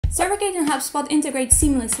Survicate and HubSpot integrate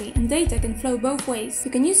seamlessly, and data can flow both ways.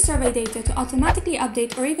 You can use survey data to automatically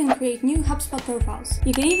update or even create new HubSpot profiles.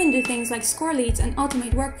 You can even do things like score leads and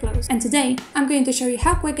automate workflows. And today, I'm going to show you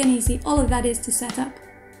how quick and easy all of that is to set up.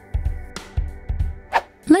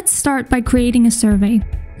 Let's start by creating a survey.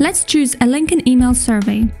 Let's choose a link and email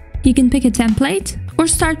survey. You can pick a template or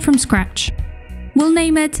start from scratch. We'll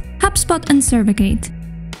name it HubSpot and Survicate.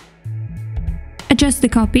 Adjust the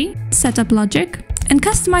copy, setup logic, and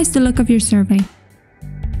customize the look of your survey.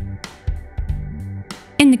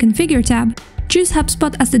 In the Configure tab, choose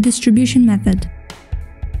HubSpot as the distribution method.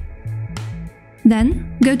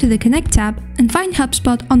 Then, go to the Connect tab and find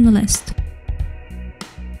HubSpot on the list.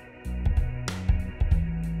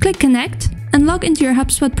 Click Connect and log into your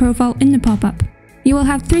HubSpot profile in the pop-up. You will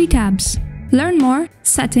have 3 tabs: Learn More,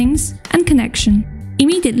 Settings, and Connection.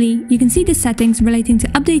 Immediately, you can see the settings relating to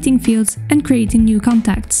updating fields and creating new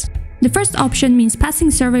contacts. The first option means passing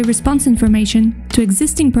survey response information to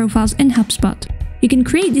existing profiles in HubSpot. You can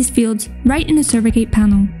create these fields right in the Survicate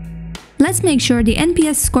panel. Let's make sure the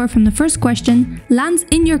NPS score from the first question lands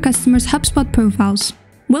in your customer's HubSpot profiles.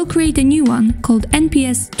 We'll create a new one called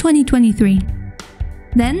NPS 2023.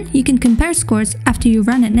 Then you can compare scores after you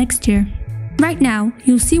run it next year. Right now,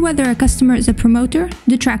 you'll see whether a customer is a promoter,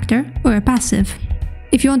 detractor, or a passive.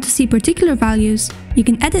 If you want to see particular values, you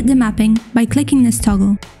can edit the mapping by clicking this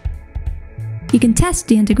toggle. You can test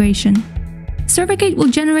the integration. Survicate will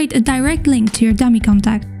generate a direct link to your dummy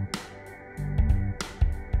contact.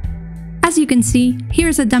 As you can see,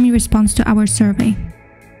 here's a dummy response to our survey.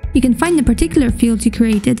 You can find the particular fields you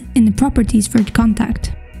created in the properties for the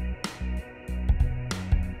contact.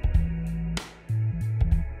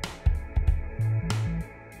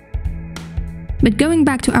 But going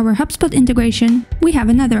back to our HubSpot integration, we have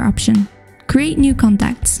another option: create new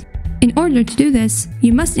contacts. In order to do this,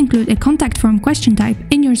 you must include a contact form question type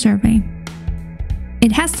in your survey.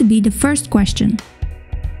 It has to be the first question.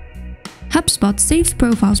 HubSpot saves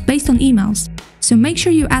profiles based on emails, so make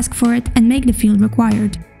sure you ask for it and make the field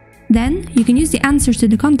required. Then, you can use the answers to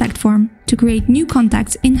the contact form to create new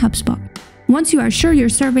contacts in HubSpot. Once you are sure your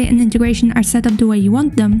survey and integration are set up the way you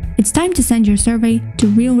want them, it's time to send your survey to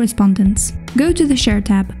real respondents. Go to the Share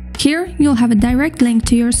tab. Here, you'll have a direct link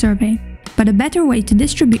to your survey. But a better way to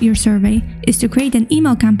distribute your survey is to create an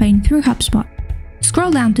email campaign through HubSpot. Scroll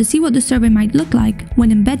down to see what the survey might look like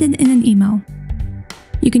when embedded in an email.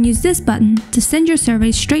 You can use this button to send your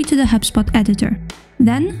survey straight to the HubSpot editor.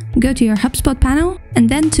 Then, go to your HubSpot panel and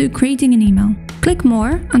then to Creating an Email. Click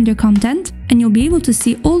More under Content and you'll be able to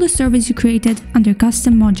see all the surveys you created under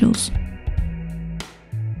Custom Modules.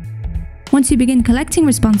 Once you begin collecting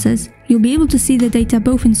responses, you'll be able to see the data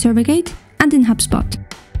both in Survicate and in HubSpot.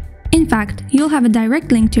 In fact, you'll have a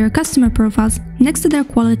direct link to your customer profiles next to their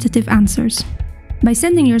qualitative answers. By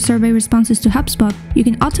sending your survey responses to HubSpot, you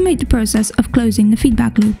can automate the process of closing the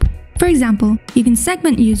feedback loop. For example, you can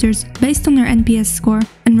segment users based on their NPS score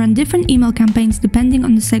and run different email campaigns depending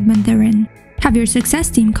on the segment they're in. Have your success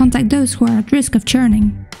team contact those who are at risk of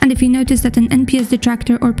churning. And if you notice that an NPS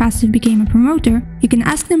detractor or passive became a promoter, you can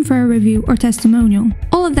ask them for a review or testimonial.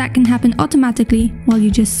 All of that can happen automatically while you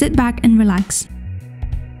just sit back and relax.